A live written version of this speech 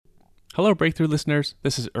Hello, Breakthrough listeners.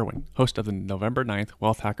 This is Erwin, host of the November 9th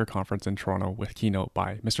Wealth Hacker Conference in Toronto with keynote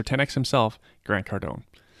by Mr. 10X himself, Grant Cardone.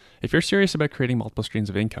 If you're serious about creating multiple streams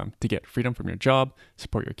of income to get freedom from your job,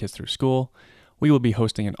 support your kids through school, we will be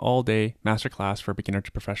hosting an all-day masterclass for beginner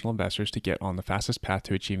to professional investors to get on the fastest path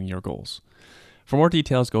to achieving your goals. For more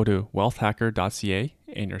details, go to wealthhacker.ca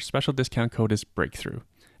and your special discount code is Breakthrough.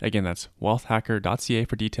 Again, that's wealthhacker.ca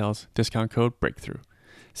for details, discount code Breakthrough.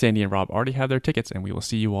 Sandy and Rob already have their tickets, and we will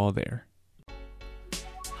see you all there.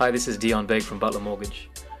 Hi, this is Dion Begg from Butler Mortgage.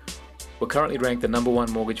 We're currently ranked the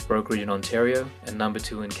 #1 mortgage brokerage in Ontario and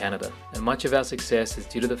 #2 in Canada, and much of our success is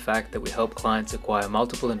due to the fact that we help clients acquire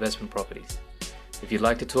multiple investment properties. If you'd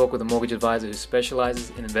like to talk with a mortgage advisor who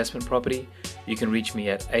specializes in investment property, you can reach me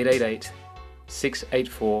at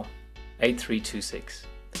 888-684-8326.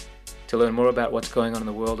 To learn more about what's going on in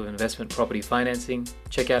the world of investment property financing,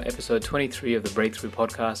 check out episode 23 of the Breakthrough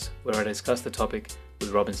podcast, where I discuss the topic with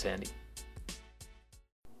Rob and Sandy.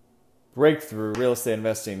 Breakthrough Real Estate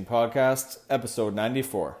Investing Podcast, episode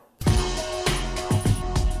 94.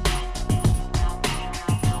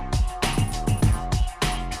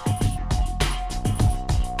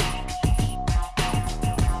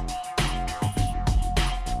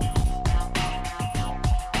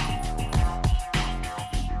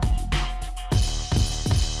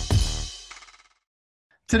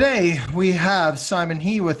 Today, we have Simon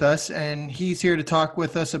He with us, and he's here to talk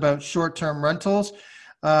with us about short-term rentals.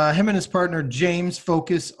 Him and his partner, James,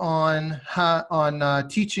 focus on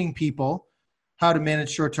teaching people how to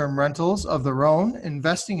manage short-term rentals of their own,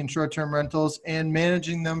 investing in short-term rentals, and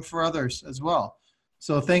managing them for others as well.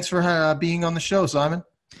 So thanks for being on the show, Simon.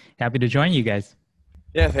 Happy to join you guys.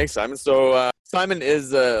 Yeah, thanks, Simon. So Simon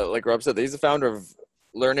is, like Rob said, he's the founder of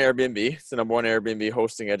Learn Airbnb. It's the #1 Airbnb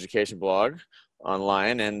hosting education blog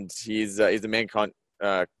online, and he's the main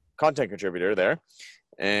content contributor there.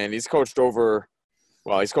 And he's coached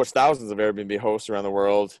thousands of Airbnb hosts around the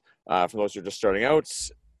world, from those who are just starting out,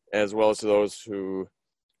 as well as to those who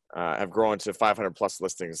have grown to 500 plus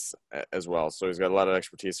listings as well. So he's got a lot of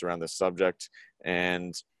expertise around this subject.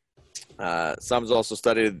 And Simon's also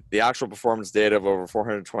studied the actual performance data of over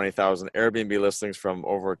 420,000 Airbnb listings from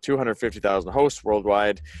over 250,000 hosts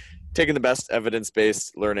worldwide, taking the best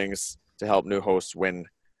evidence-based learnings to help new hosts win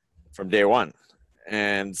from day one.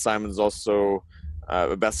 And Simon's also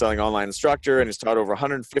a best-selling online instructor, and he's taught over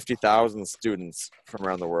 150,000 students from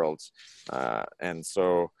around the world. And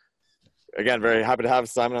so, again, very happy to have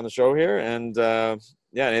Simon on the show here. And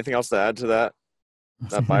anything else to add to that?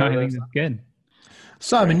 I think that's good.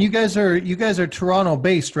 Simon, you guys are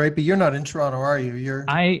Toronto-based, right? But you're not in Toronto, are you?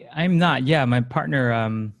 I'm not. Yeah, my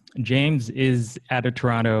partner James is out of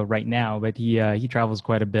Toronto right now, but he travels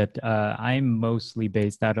quite a bit. I'm mostly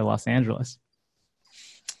based out of Los Angeles.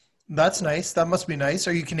 That's nice. That must be nice.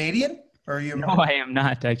 Are you Canadian? Or are you? No, I am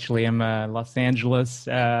not actually. I'm a Los Angeles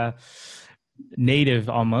native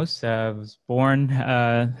almost. I was born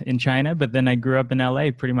in China, but then I grew up in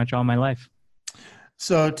LA pretty much all my life.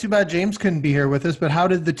 So too bad James couldn't be here with us, but how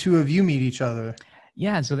did the two of you meet each other?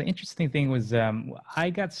 Yeah, so the interesting thing was I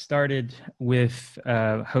got started with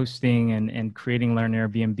hosting and creating Learn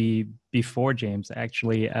Airbnb before James.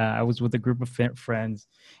 Actually, I was with a group of friends.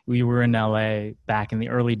 We were in LA back in the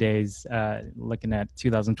early days, looking at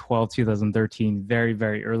 2012, 2013, very,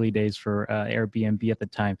 very early days for Airbnb at the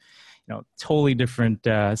time. Totally different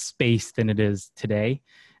space than it is today.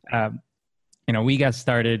 We got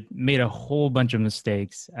started, made a whole bunch of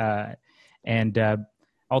mistakes, and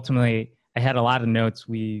ultimately, I had a lot of notes.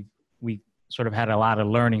 We sort of had a lot of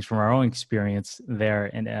learnings from our own experience there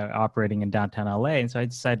and operating in downtown LA. And so I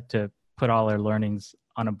decided to put all our learnings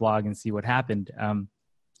on a blog and see what happened.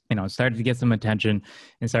 Started to get some attention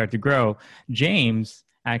and started to grow. James,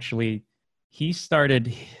 actually, he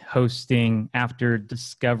started hosting after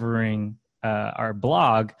discovering our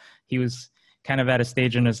blog. He was kind of at a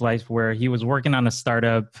stage in his life where he was working on a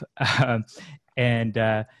startup and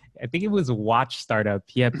I think it was a watch startup.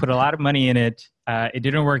 He had put a lot of money in it. It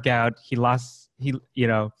didn't work out. He kind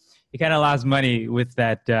of lost money with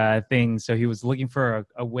that thing. So he was looking for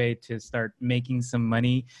a way to start making some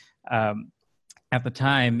money at the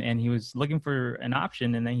time. And he was looking for an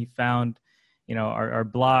option. And then he found, our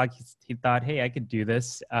blog. He thought, hey, I could do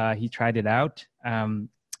this. He tried it out. And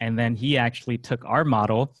then he actually took our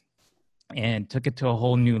model and took it to a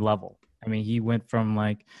whole new level. I mean, he went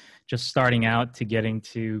from just starting out to getting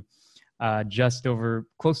to just over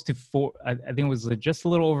close to I think it was just a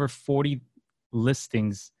little over 40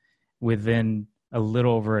 listings within a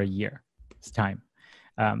little over a year's time.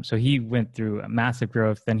 So he went through a massive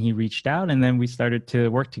growth. Then he reached out, and then we started to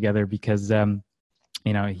work together because,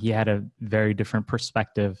 he had a very different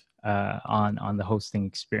perspective on the hosting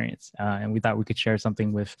experience. And we thought we could share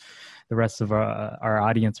something with the rest of our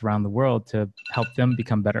audience around the world to help them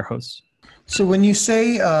become better hosts. So when you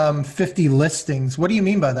say 50 listings, what do you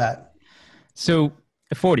mean by that? So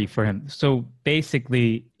 40 for him. So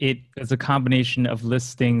basically, it is a combination of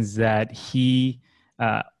listings that he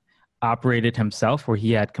operated himself, where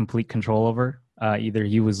he had complete control over. Either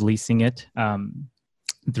he was leasing it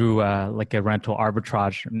through like a rental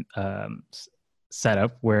arbitrage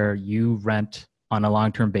setup, where you rent on a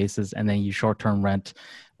long-term basis and then you short-term rent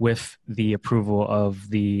with the approval of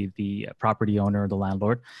the property owner or the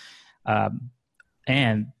landlord.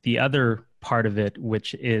 And the other part of it,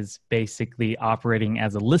 which is basically operating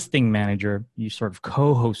as a listing manager, you sort of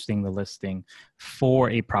co-hosting the listing for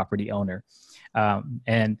a property owner.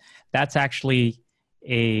 And that's actually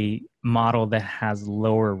a model that has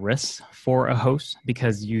lower risks for a host,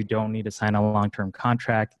 because you don't need to sign a long-term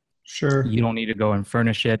contract. Sure. You don't need to go and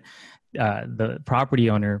furnish it. The property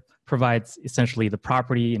owner provides essentially the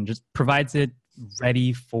property and just provides it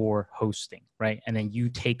ready for hosting, right? And then you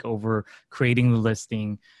take over creating the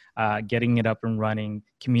listing, getting it up and running,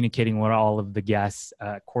 communicating with all of the guests,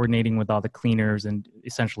 coordinating with all the cleaners, and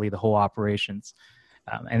essentially the whole operations,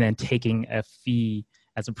 and then taking a fee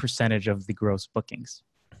as a percentage of the gross bookings.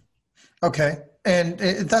 Okay. And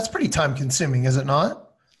that's pretty time consuming, is it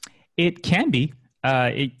not? It can be.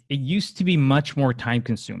 It used to be much more time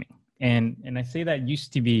consuming. And I say that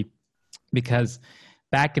used to be because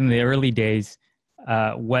back in the early days,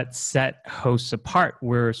 what set hosts apart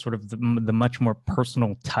were sort of the much more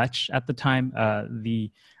personal touch at the time. I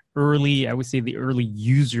would say the early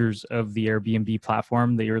users of the Airbnb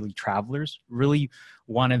platform, the early travelers, really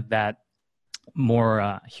wanted that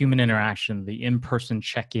more human interaction, the in-person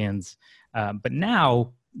check-ins. But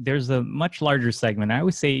now there's a much larger segment. I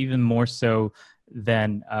would say even more so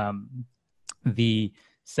than the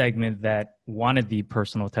segment that wanted the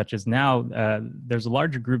personal touches. Now there's a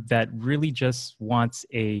larger group that really just wants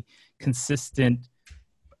a consistent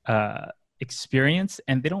experience,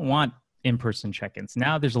 and they don't want in-person check-ins.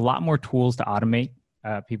 Now there's a lot more tools to automate.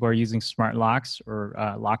 People are using smart locks or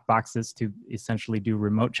lock boxes to essentially do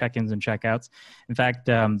remote check-ins and checkouts. In fact,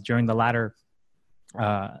 during the latter,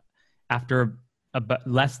 after about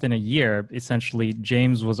less than a year, essentially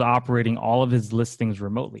James was operating all of his listings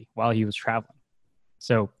remotely while he was traveling.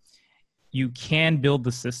 So you can build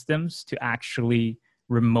the systems to actually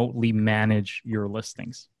remotely manage your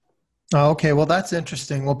listings. Okay, well, that's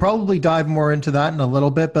interesting. We'll probably dive more into that in a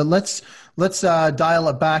little bit, but let's dial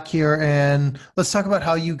it back here and let's talk about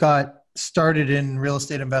how you got started in real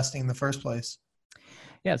estate investing in the first place.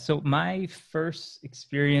 Yeah, so my first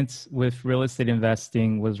experience with real estate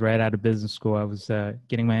investing was right out of business school. I was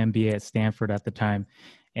getting my MBA at Stanford at the time.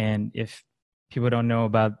 And if people don't know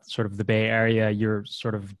about sort of the Bay Area, you're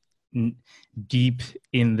sort of deep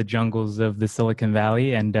in the jungles of the Silicon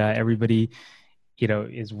Valley, and everybody,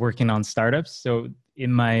 is working on startups. So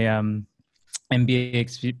in my MBA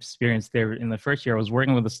experience there in the first year, I was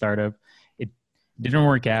working with a startup. It didn't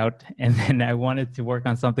work out. And then I wanted to work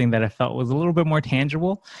on something that I felt was a little bit more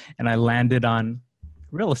tangible. And I landed on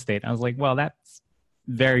real estate. I was like, well, that's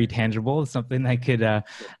very tangible. It's something I could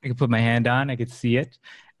put my hand on. I could see it.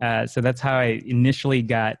 So that's how I initially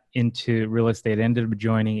got into real estate. I ended up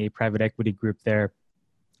joining a private equity group there,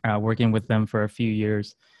 working with them for a few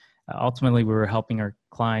years. Ultimately, we were helping our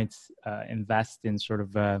clients invest in sort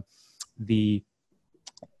of the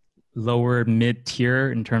lower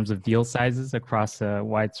mid-tier in terms of deal sizes across a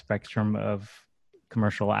wide spectrum of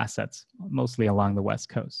commercial assets, mostly along the West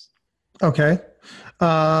Coast. Okay.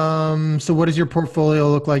 So what does your portfolio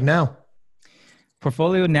look like now?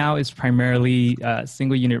 Portfolio now is primarily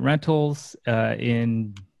single unit rentals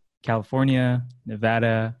in California,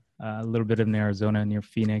 Nevada, a little bit in Arizona near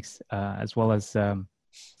Phoenix, as well as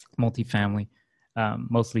multifamily,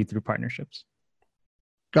 mostly through partnerships.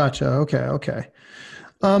 Gotcha. Okay.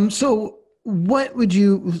 So what would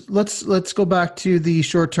let's go back to the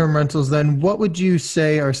short-term rentals then. What would you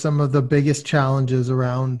say are some of the biggest challenges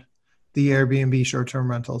around the Airbnb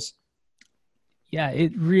short-term rentals? Yeah,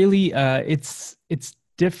 it really, it's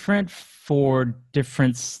different for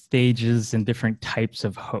different stages and different types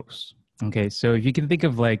of hosts. Okay, so if you can think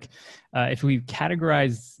of if we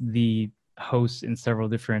categorize the hosts in several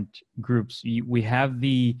different groups, we have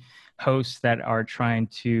the hosts that are trying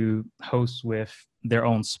to host with their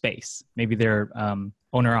own space. Maybe they're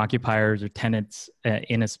owner occupiers or tenants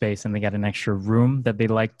in a space, and they got an extra room that they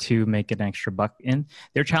like to make an extra buck in.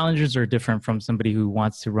 Their challenges are different from somebody who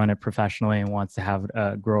wants to run it professionally and wants to have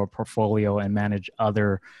grow a portfolio and manage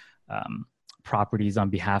other properties on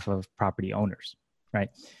behalf of property owners, right?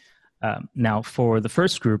 Now, for the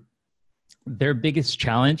first group, their biggest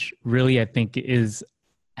challenge really, I think, is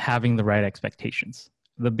having the right expectations.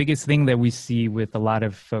 The biggest thing that we see with a lot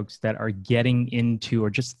of folks that are getting into or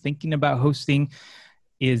just thinking about hosting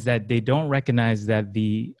is that they don't recognize that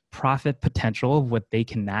the profit potential of what they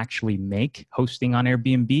can actually make hosting on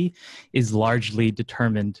Airbnb is largely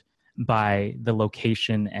determined by the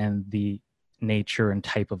location and the nature and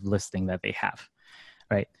type of listing that they have,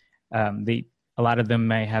 right? A lot of them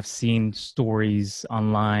may have seen stories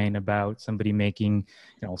online about somebody making,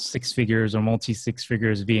 six figures or multi-six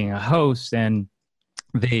figures being a host, and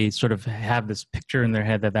they sort of have this picture in their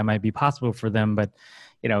head that might be possible for them. But,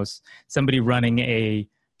 somebody running a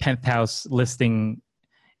penthouse listing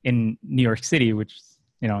in New York City, which,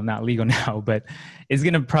 not legal now, but is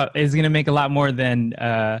going to make a lot more than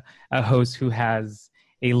a host who has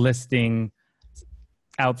a listing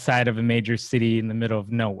outside of a major city in the middle of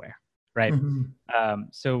nowhere. Right. Mm-hmm.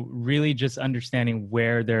 So really just understanding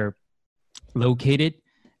where they're located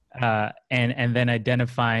and then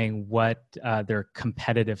identifying what their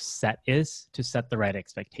competitive set is to set the right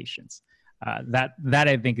expectations. That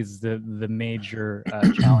I think is the major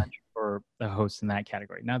challenge for the hosts in that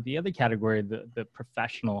category. Now, the other category, the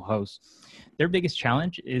professional hosts, their biggest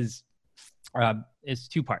challenge is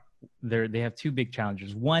two-part. They have two big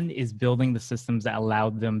challenges. One is building the systems that allow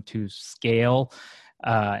them to scale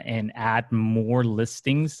and add more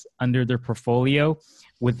listings under their portfolio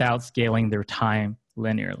without scaling their time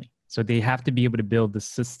linearly. So they have to be able to build the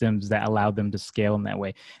systems that allow them to scale in that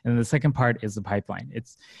way. And the second part is the pipeline.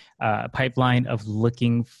 It's a pipeline of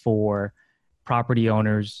looking for property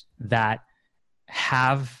owners that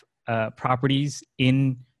have properties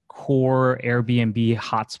in core Airbnb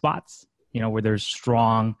hotspots, where there's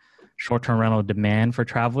strong short-term rental demand for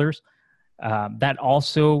travelers, that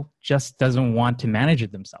also just doesn't want to manage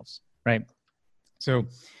it themselves, right? So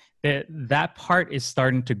that part is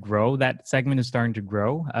starting to grow. That segment is starting to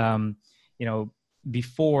grow.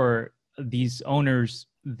 Before, these owners,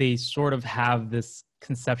 they sort of have this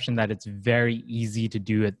conception that it's very easy to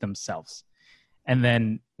do it themselves. And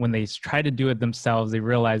then when they try to do it themselves, they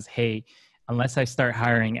realize, hey, unless I start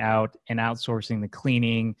hiring out and outsourcing the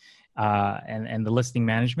cleaning and the listing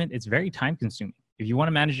management, it's very time consuming. If you want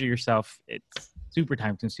to manage it yourself, it's super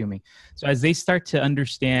time consuming. So as they start to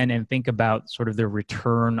understand and think about sort of their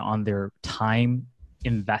return on their time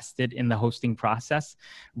invested in the hosting process,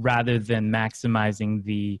 rather than maximizing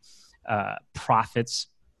the profits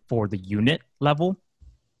for the unit level,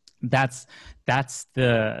 that's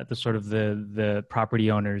the sort of the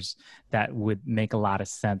property owners that would make a lot of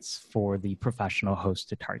sense for the professional host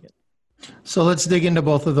to target. So let's dig into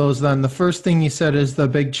both of those then. The first thing you said is the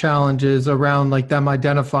big challenge is around like them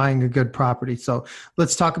identifying a good property. So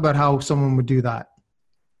let's talk about how someone would do that.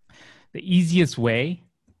 The easiest way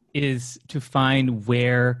is to find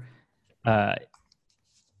where the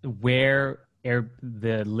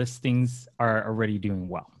listings are already doing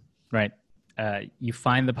well, right? You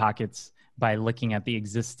find the pockets by looking at the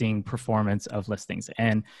existing performance of listings.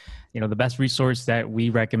 And, the best resource that we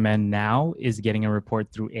recommend now is getting a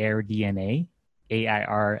report through AirDNA,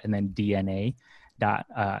 AIR, and then DNA.co.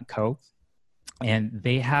 And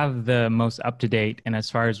they have the most up-to-date, and as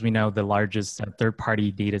far as we know, the largest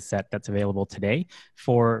third-party data set that's available today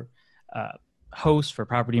for hosts, for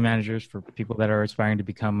property managers, for people that are aspiring to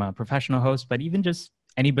become a professional host, but even just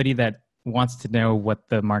anybody that wants to know what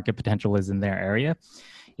the market potential is in their area.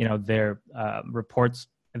 Their reports,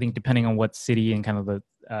 I think, depending on what city and kind of the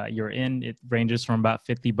you're in, it ranges from about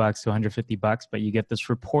 $50 to $150, but you get this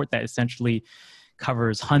report that essentially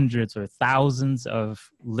covers hundreds or thousands of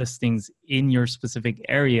listings in your specific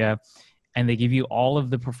area, and they give you all of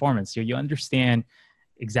the performance. So you understand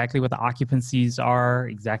exactly what the occupancies are,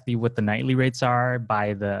 exactly what the nightly rates are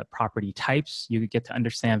by the property types. You get to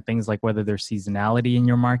understand things like whether there's seasonality in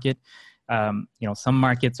your market. Some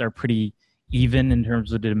markets are pretty even in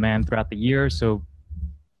terms of the demand throughout the year. So,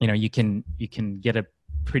 you can get a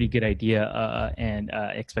pretty good idea and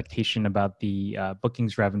expectation about the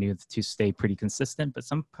bookings revenue to stay pretty consistent. But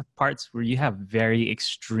some parts where you have very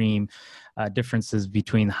extreme differences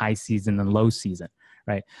between high season and low season,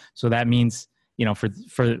 right? So that means, for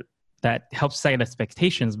that helps set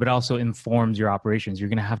expectations, but also informs your operations. You're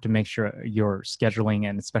going to have to make sure your scheduling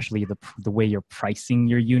and especially the way you're pricing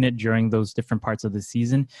your unit during those different parts of the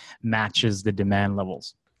season matches the demand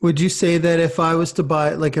levels. Would you say that if I was to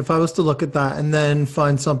look at that and then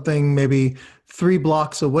find something maybe 3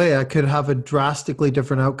 blocks away, I could have a drastically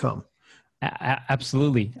different outcome?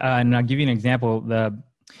 Absolutely. And I'll give you an example.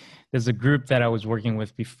 There's a group that I was working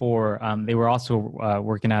with before. They were also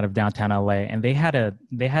working out of downtown LA, and they had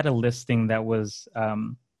a listing that was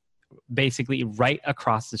basically right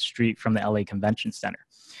across the street from the LA Convention Center.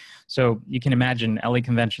 So you can imagine LA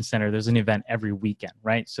Convention Center, there's an event every weekend,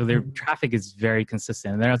 right? So their traffic is very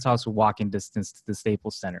consistent. And that's also walking distance to the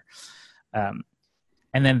Staples Center.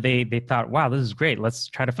 And then they thought, wow, this is great. Let's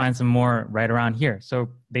try to find some more right around here. So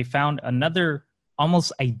they found another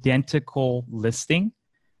almost identical listing.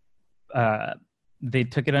 They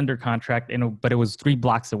took it under contract, but it was 3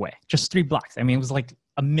 blocks away, just 3 blocks. I mean, it was like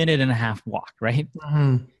a 1.5-minute walk, right?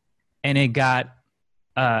 And it had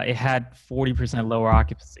 40% lower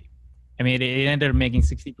occupancy. I mean, it ended up making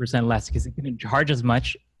 60% less because it didn't charge as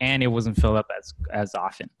much and it wasn't filled up as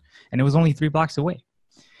often. And it was only 3 blocks away.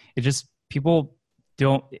 It just, people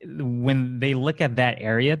don't, when they look at that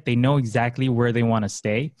area, they know exactly where they want to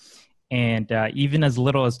stay. And even as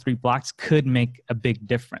little as 3 blocks could make a big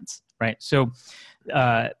difference, right? So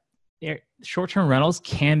short-term rentals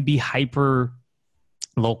can be hyper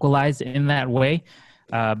localized in that way.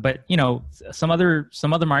 But you know, some other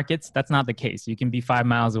markets, that's not the case. You can be 5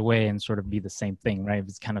 miles away and sort of be the same thing, right?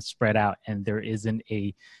 It's kind of spread out and there isn't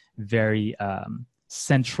a very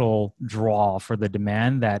central draw for the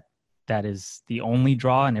demand that is the only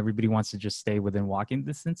draw and everybody wants to just stay within walking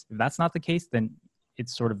distance. If that's not the case, then it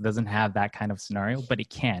sort of doesn't have that kind of scenario, but it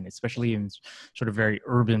can, especially in sort of very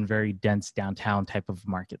urban, very dense downtown type of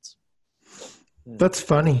markets. That's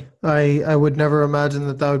funny. I would never imagine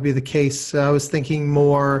that would be the case. I was thinking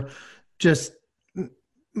more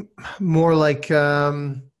like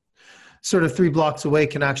sort of 3 blocks away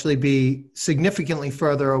can actually be significantly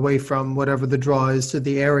further away from whatever the draw is to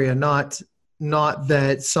the area. Not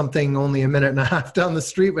that something only a 1.5 minutes down the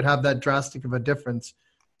street would have that drastic of a difference.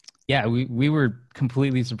 Yeah, we were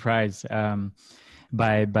completely surprised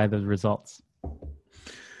by the results.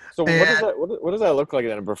 So what does that look like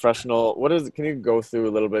in a professional? Can you go through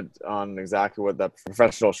a little bit on exactly what that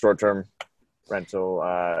professional short-term rental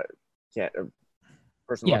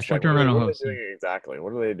person looks short-term like? rental What are host. they doing exactly?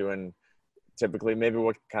 What are they doing typically? Maybe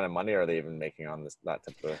what kind of money are they even making on that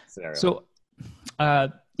type of scenario? So,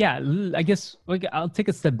 I guess I'll take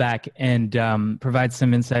a step back and provide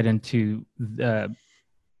some insight into the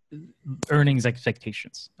earnings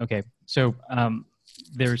expectations. Okay, so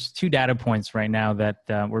there's 2 data points right now that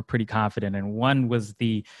we're pretty confident in. One was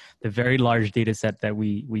the very large data set that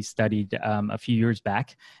we studied a few years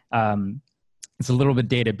back. It's a little bit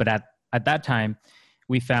dated, but at that time,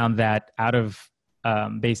 we found that out of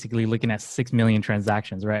basically looking at 6 million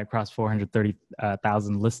transactions, right, across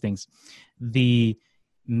 430,000 listings, the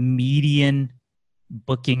median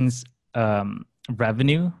bookings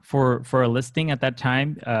revenue for a listing at that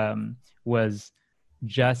time was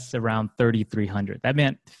just around $3,300. That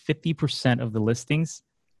meant 50% of the listings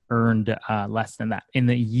earned less than that in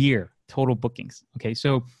the year, total bookings. Okay,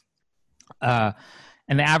 so and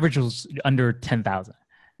the average was under 10,000.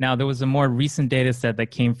 Now there was a more recent data set that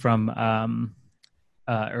came from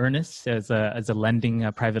Earnest as a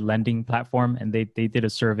lending, private lending platform, and they did a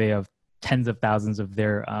survey of tens of thousands of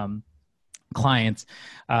their clients,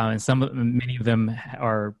 and many of them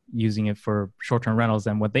are using it for short-term rentals.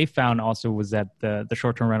 And what they found also was that the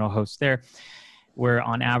short-term rental hosts there were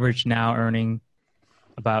on average now earning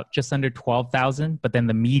about just under 12,000, but then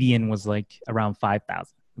the median was like around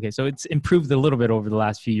 5,000. Okay, so it's improved a little bit over the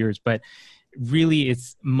last few years, but really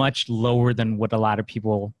it's much lower than what a lot of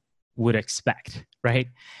people would expect, right?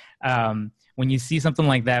 When you see something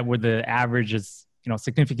like that where the average is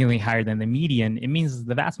significantly higher than the median, it means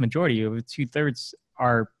the vast majority of 2/3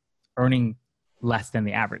 are earning less than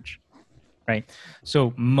the average, right?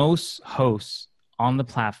 So most hosts on the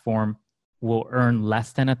platform will earn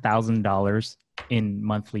less than $1,000 in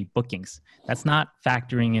monthly bookings. That's not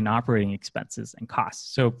factoring in operating expenses and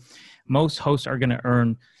costs. So most hosts are going to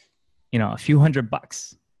earn, a few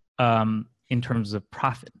 $100 in terms of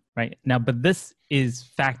profit, right? Now, but this is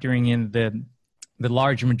factoring in the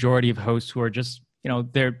large majority of hosts who are just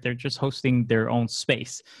they're just hosting their own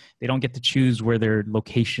space. They don't get to choose where their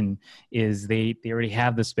location is. They already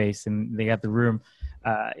have the space and they have the room,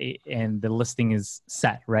 and the listing is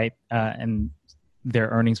set, right? And their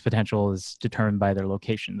earnings potential is determined by their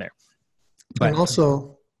location there. But and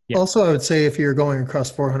also, I would say if you're going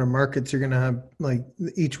across 400 markets, you're going to have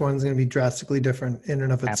each one's going to be drastically different in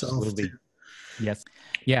and of itself. Absolutely. Yes.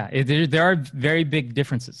 Yeah. There are very big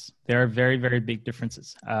differences. There are very, very big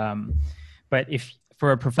differences. But if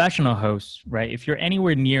for a professional host, right, if you're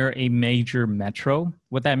anywhere near a major metro,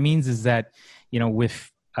 what that means is that,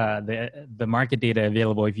 with the market data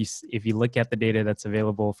available, if you look at the data that's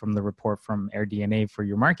available from the report from AirDNA for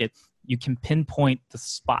your market, you can pinpoint the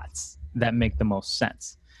spots that make the most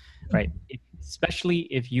sense, right? Especially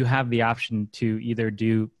if you have the option to either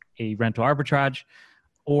do a rental arbitrage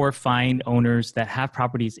or find owners that have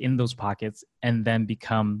properties in those pockets and then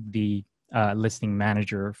become the listing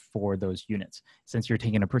manager for those units. Since you're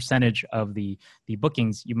taking a percentage of the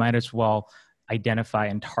bookings, you might as well identify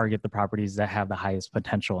and target the properties that have the highest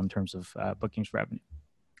potential in terms of bookings revenue.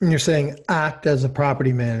 And you're saying act as a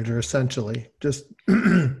property manager, essentially, just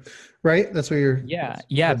right? That's what you're.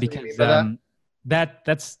 Yeah, because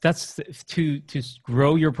that's to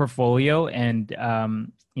grow your portfolio and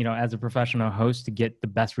as a professional host to get the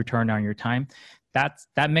best return on your time.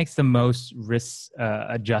 That makes the most risk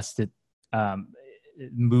adjusted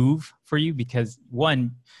move for you, because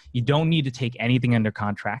one, you don't need to take anything under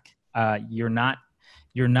contract. You're not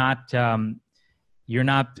going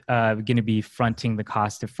to be fronting the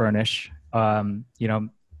cost to furnish, and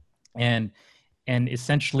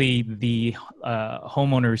essentially the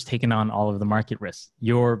homeowner is taking on all of the market risk.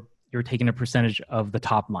 You're taking a percentage of the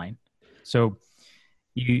top line, so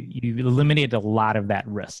you eliminate a lot of that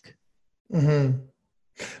risk. Mm-hmm.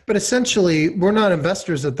 But essentially, we're not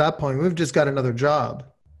investors at that point. We've just got another job.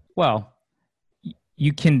 Well,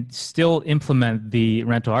 you can still implement the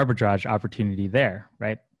rental arbitrage opportunity there,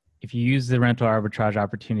 right? If you use the rental arbitrage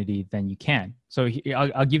opportunity, then you can. So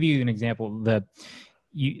I'll give you an example.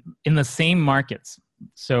 In the same markets.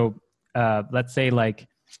 So let's say like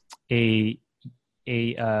I'm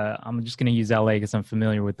just going to use LA because I'm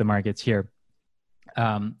familiar with the markets here.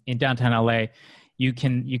 In downtown LA, you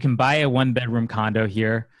can buy a 1-bedroom condo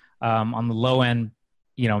here. On the low end,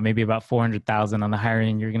 maybe about 400,000. On the higher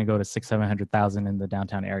end, you're going to go to 600,000-700,000 in the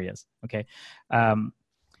downtown areas. Okay.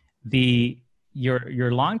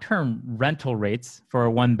 Your long-term rental rates for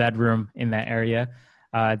a 1-bedroom in that area,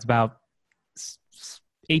 it's about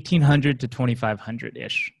 1,800 to 2,500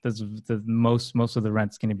 ish. That's the most of the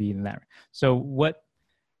rent's going to be in that. So what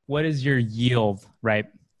is your yield, right?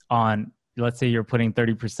 On, let's say you're putting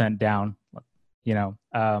 30% down,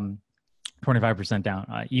 25%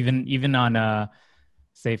 down, even on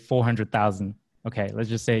say 400,000. Okay, let's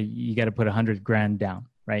just say you got to put $100,000 down,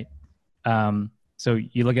 right? So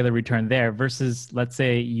you look at the return there versus, let's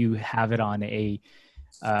say you have it on a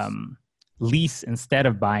lease instead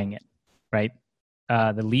of buying it, right?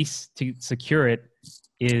 The lease to secure it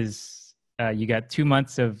is you got 2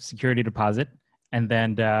 months of security deposit, and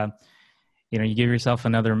then you give yourself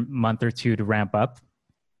another month or two to ramp up.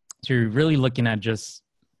 So you're really looking at just,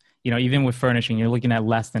 even with furnishing, you're looking at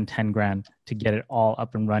less than $10,000 to get it all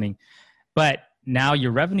up and running. But now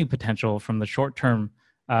your revenue potential from the short-term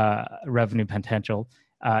revenue potential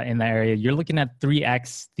in the area, you're looking at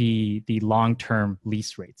 3x the long-term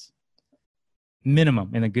lease rates,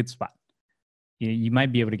 minimum in a good spot. You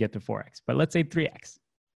might be able to get to 4x, but let's say 3x.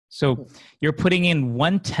 So you're putting in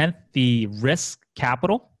 1/10 the risk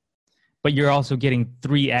capital, but you're also getting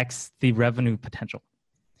 3x the revenue potential.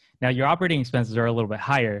 Now your operating expenses are a little bit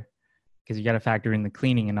higher because you got to factor in the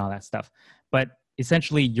cleaning and all that stuff. But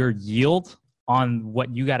essentially your yield on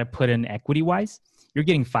what you got to put in equity wise, you're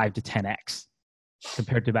getting 5 to 10x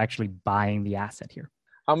compared to actually buying the asset here.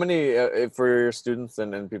 How many, for your students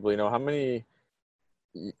and people, how many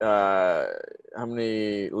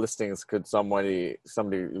listings could somebody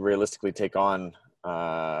realistically take on,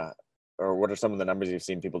 or what are some of the numbers you've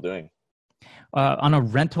seen people doing? On a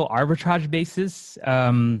rental arbitrage basis,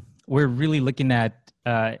 we're really looking at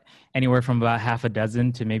anywhere from about half a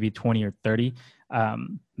dozen to maybe 20 or 30.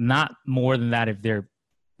 Not more than that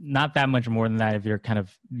not that much more than that if you're kind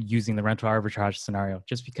of using the rental arbitrage scenario,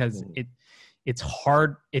 just because it's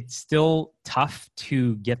hard. It's still tough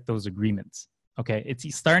to get those agreements. Okay.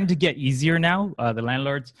 It's starting to get easier now. The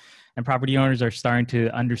landlords and property owners are starting to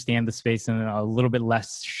understand the space and a little bit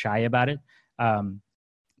less shy about it. I'll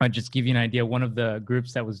just give you an idea. One of the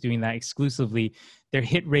groups that was doing that exclusively, their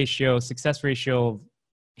success ratio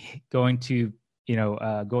going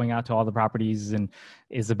out to all the properties and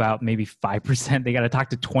is about maybe 5%. They got to talk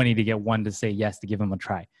to 20 to get one to say yes, to give them a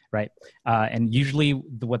try. Right. And usually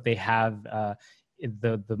what they have,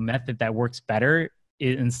 the method that works better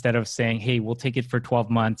is, instead of saying, hey, we'll take it for 12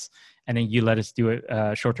 months and then you let us do it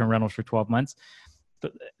short-term rentals for 12 months.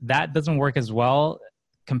 That doesn't work as well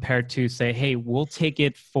compared to say, hey, we'll take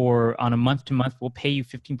it on a month to month, we'll pay you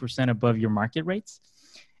 15% above your market rates.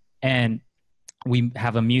 And we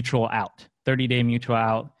have a mutual out, 30-day mutual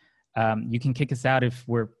out. You can kick us out if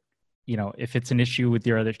if it's an issue with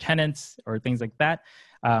your other tenants or things like that.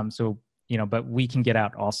 But we can get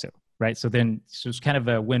out also, right? So it's kind of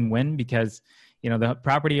a win-win because, the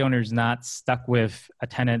property owner is not stuck with a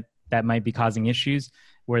tenant that might be causing issues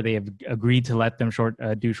where they have agreed to let them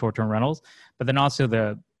do short-term rentals. But then also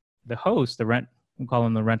the host, we call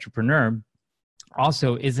him the rentrepreneur,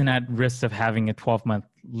 also isn't at risk of having a 12-month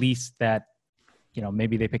lease that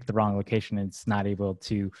maybe they picked the wrong location and it's not able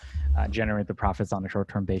to generate the profits on a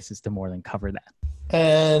short-term basis to more than cover that.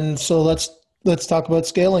 And so let's talk about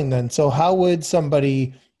scaling then. So how would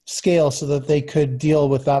somebody scale so that they could deal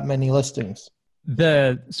with that many listings?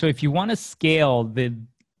 So if you want to scale, the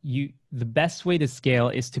best way to scale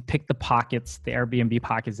is to pick the Airbnb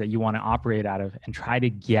pockets that you want to operate out of, and try to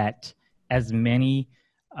get as many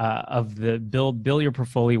build your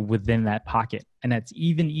portfolio within that pocket. And that's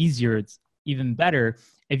even easier. It's even better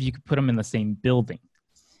if you could put them in the same building.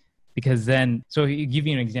 Because then, so I'll give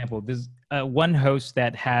you an example. There's one host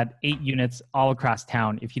that had 8 units all across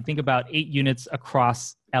town. If you think about 8 units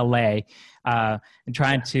across LA and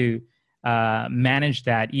trying to manage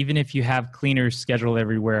that, even if you have cleaners scheduled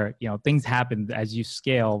everywhere, things happen as you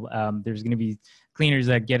scale. There's going to be cleaners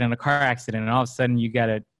that get in a car accident, and all of a sudden you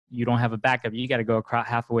don't have a backup. You got to go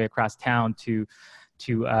halfway across town to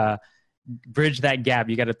bridge that gap.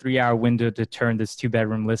 You got a 3-hour window to turn this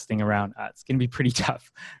 2-bedroom listing around. It's going to be pretty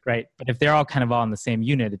tough, right? But if they're all kind of all in the same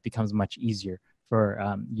unit, it becomes much easier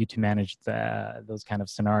for you to manage those kind of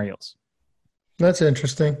scenarios. That's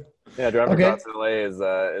interesting. Yeah, driver costs in LA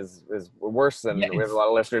is worse than we have a lot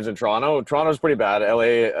of listeners in Toronto. Toronto's pretty bad.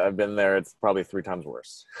 LA, I've been there. It's probably 3 times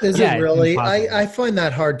worse. Is it really? I find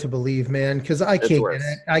that hard to believe, man, because I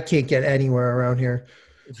can't get anywhere around here.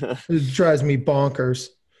 It drives me bonkers.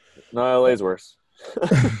 No, LA's worse.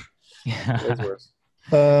 Yeah. LA's worse.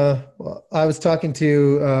 Well, I was talking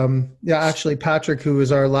to, actually Patrick, who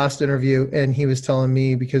was our last interview, and he was telling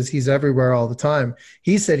me, because he's everywhere all the time,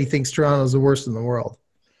 he said he thinks Toronto's the worst in the world.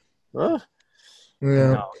 Huh?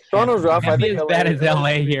 Yeah. No, Toronto's rough. I think as bad as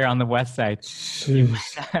LA here on the west side.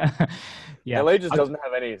 Yeah. LA just doesn't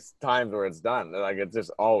have any times where it's done. Like, it's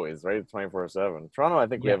just always, right? 24/7. Toronto, I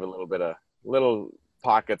think we have a little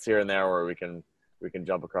pockets here and there where we can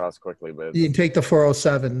jump across quickly, but you can take the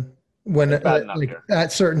 407 when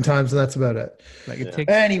at certain times, and that's about it. Like it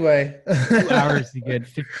takes anyway 2 hours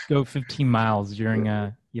to go 15 miles during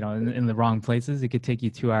in the wrong places. It could take you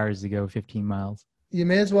 2 hours to go 15 miles. You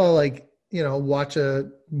may as well watch a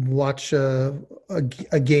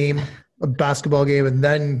game, a basketball game, and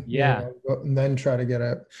then and then try to get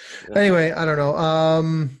out. Yeah. Anyway, I don't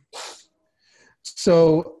know.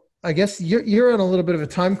 So I guess you're on a little bit of a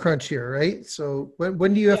time crunch here, right? So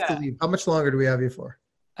when do you have to leave? How much longer do we have you for?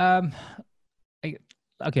 I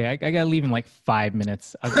gotta leave in like 5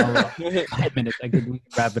 minutes. 5 minutes. We can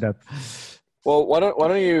wrap it up. Well, why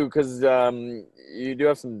don't you? Because you do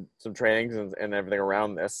have some trainings and everything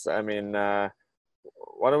around this. I mean, why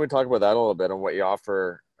don't we talk about that a little bit and what you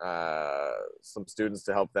offer some students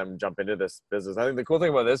to help them jump into this business? I think the cool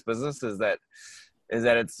thing about this business is that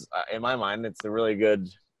it's, in my mind, it's a really good.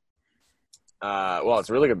 It's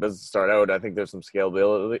a really good business to start out. I think there's some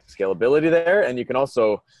scalability there, and you can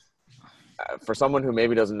also, for someone who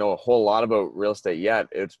maybe doesn't know a whole lot about real estate yet,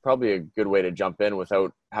 it's probably a good way to jump in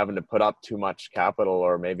without having to put up too much capital,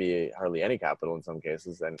 or maybe hardly any capital in some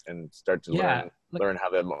cases, and start to learn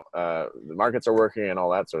how the markets are working and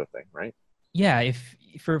all that sort of thing, right? Yeah, if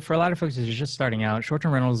for a lot of folks that are just starting out,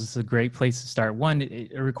 short-term rentals is a great place to start. One,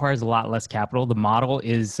 it requires a lot less capital. The model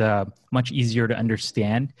is much easier to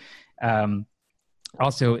understand.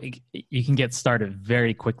 Also, you can get started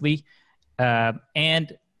very quickly, and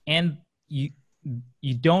you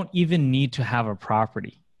don't even need to have a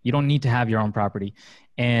property. You don't need to have your own property.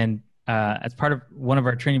 And as part of one of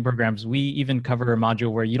our training programs, we even cover a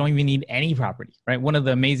module where you don't even need any property, right? One of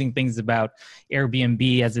the amazing things about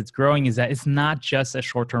Airbnb as it's growing is that it's not just a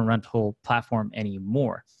short-term rental platform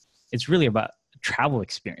anymore. It's really about travel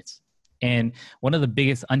experience. And one of the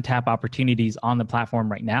biggest untapped opportunities on the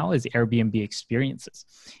platform right now is Airbnb experiences.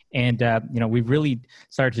 And, we've really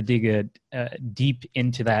started to dig deep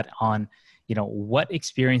into that on, what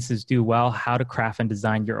experiences do well, how to craft and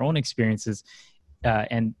design your own experiences,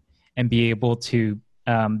 and be able to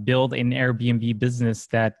build an Airbnb business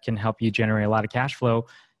that can help you generate a lot of cash flow,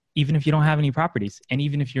 even if you don't have any properties, and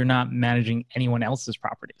even if you're not managing anyone else's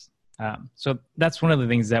properties. So that's one of the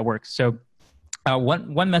things that works. So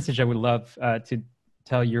one message I would love to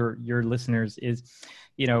tell your listeners is,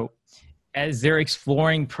 as they're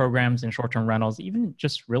exploring programs in short-term rentals, even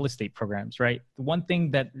just real estate programs, right? The one thing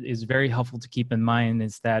that is very helpful to keep in mind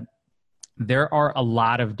is that there are a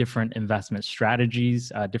lot of different investment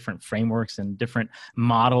strategies, different frameworks, and different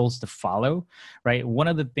models to follow, right? One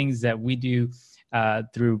of the things that we do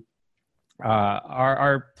through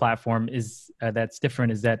our platform is that's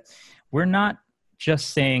different is that we're not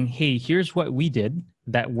just saying, hey, here's what we did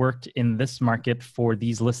that worked in this market for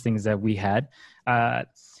these listings that we had.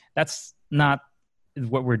 That's not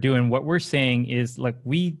what we're doing. What we're saying is, like,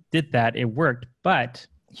 we did that, it worked, but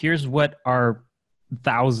here's what our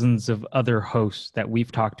thousands of other hosts that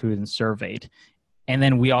we've talked to and surveyed. And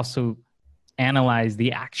then we also analyze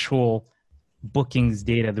the actual bookings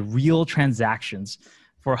data, the real transactions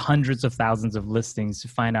for hundreds of thousands of listings to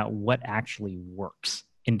find out what actually works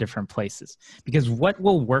in different places. Because what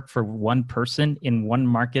will work for one person in one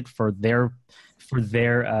market for their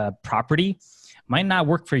property might not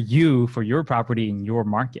work for you, for your property in your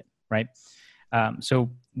market, right?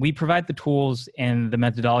 So we provide the tools and the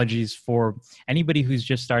methodologies for anybody who's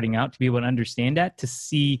just starting out to be able to understand that, to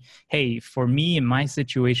see, hey, for me in my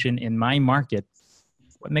situation, in my market,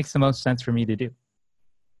 what makes the most sense for me to do?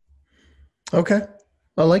 Okay.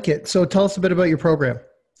 I like it. So tell us a bit about your program.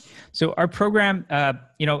 So our program,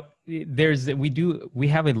 we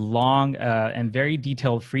have a long and very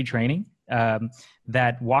detailed free training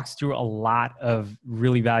that walks through a lot of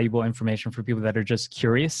really valuable information for people that are just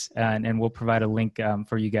curious, and we'll provide a link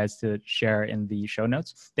for you guys to share in the show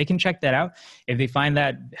notes. They can check that out. If they find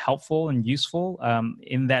that helpful and useful,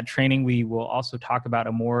 in that training, we will also talk about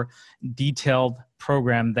a more detailed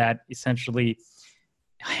program that essentially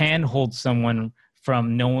handholds someone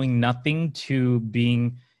from knowing nothing to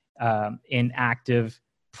being an active,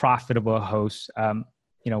 profitable host,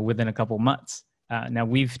 within a couple months. Now,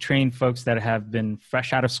 we've trained folks that have been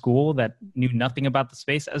fresh out of school that knew nothing about the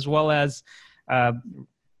space, as well as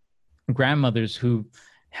grandmothers who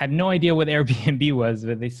had no idea what Airbnb was,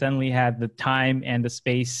 but they suddenly had the time and the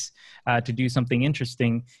space to do something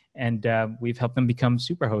interesting. And we've helped them become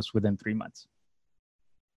super hosts within 3 months.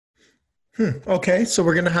 Okay, so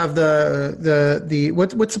we're going to have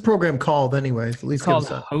what's the program called anyways? At least it's called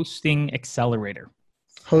Hosting Accelerator.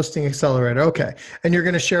 Hosting Accelerator. Okay. And you're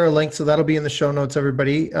going to share a link. So that'll be in the show notes,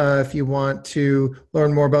 everybody, if you want to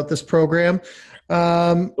learn more about this program.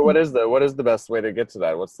 So what is the best way to get to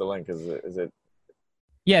that? What's the link? Is it?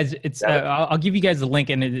 Yeah, it's I'll give you guys a link,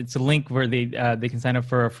 and it's a link where they can sign up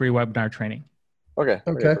for a free webinar training. Okay.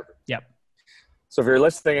 Yep. So if you're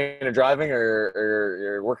listening and you're driving or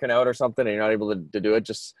you're working out or something and you're not able to do it,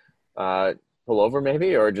 just pull over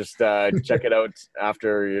maybe, or just check it out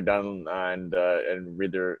after you're done and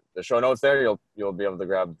read the show notes there. You'll be able to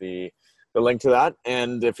grab the link to that.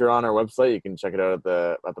 And if you're on our website, you can check it out at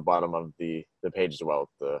the bottom of the page as well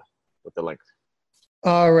with the link.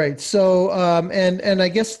 All right. So, and I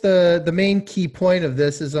guess the main key point of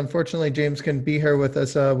this is, unfortunately, James couldn't be here with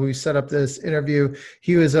us. We set up this interview.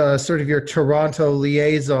 He was sort of your Toronto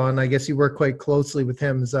liaison. I guess you work quite closely with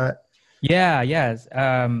him. Is that? Yeah. Yes.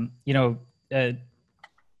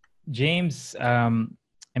 James,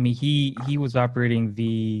 he was operating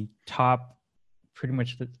the top, pretty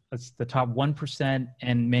much the top 1%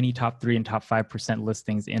 and many top 3 and top 5%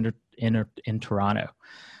 listings in Toronto.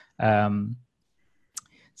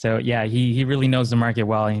 So yeah, he really knows the market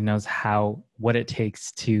well. He knows what it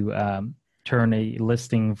takes to turn a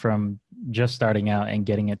listing from just starting out and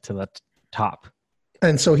getting it to the top.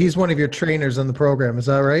 And so he's one of your trainers on the program. Is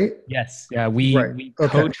that right? Yes. Yeah. We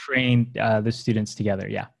co-trained the students together.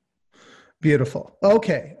 Yeah. Beautiful.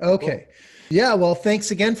 Okay. Cool. Yeah. Well, thanks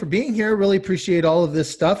again for being here. Really appreciate all of this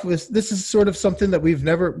stuff. This is sort of something that we've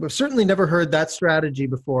certainly never heard that strategy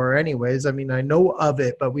before anyways. I mean, I know of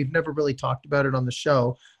it, but we've never really talked about it on the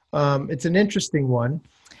show. It's an interesting one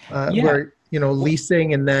where,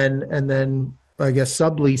 leasing and then I guess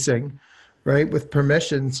subleasing, right, with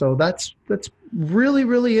permission. So that's really,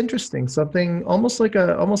 really interesting. Something almost like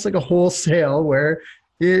a wholesale where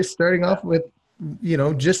you're starting off with,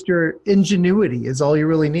 just your ingenuity is all you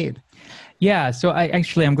really need. Yeah. So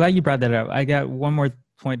I'm glad you brought that up. I got one more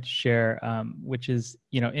point to share, which is,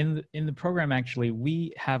 in the program, actually,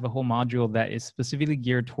 we have a whole module that is specifically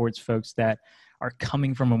geared towards folks that are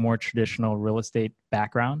coming from a more traditional real estate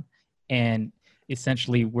background. And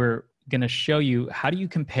essentially, we're going to show you how do you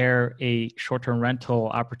compare a short-term rental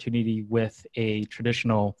opportunity with a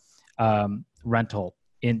traditional rental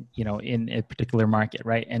in a particular market,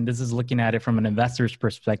 right? And this is looking at it from an investor's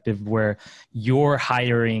perspective, where you're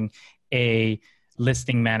hiring a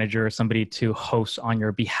listing manager or somebody to host on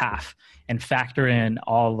your behalf and factor in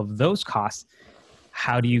all of those costs.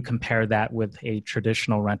 How do you compare that with a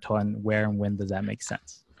traditional rental, and where and when does that make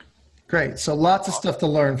sense? Great. So lots of stuff to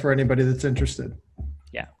learn for anybody that's interested.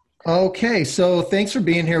 Yeah. Okay. So thanks for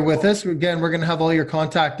being here with us. Again, we're going to have all your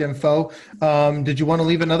contact info. Did you want to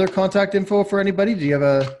leave another contact info for anybody? Do you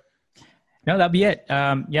have No, that'll be it.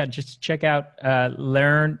 Just check out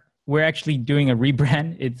Learn. We're actually doing a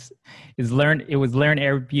rebrand. It was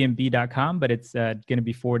learnairbnb.com, but it's going to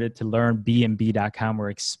be forwarded to learnbnb.com.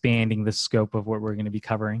 We're expanding the scope of what we're going to be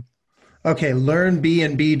covering. Okay,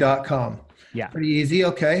 learnbnb.com. Yeah. Pretty easy.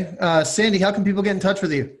 Okay. Sandy, how can people get in touch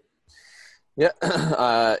with you? Yeah.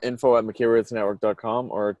 Info at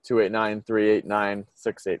McKeeWorthNetwork.com or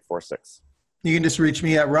 289-389-6846. You can just reach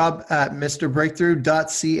me at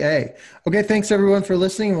rob@mrbreakthrough.ca. Okay, thanks everyone for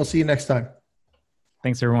listening, and we'll see you next time.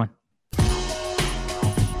 Thanks, everyone.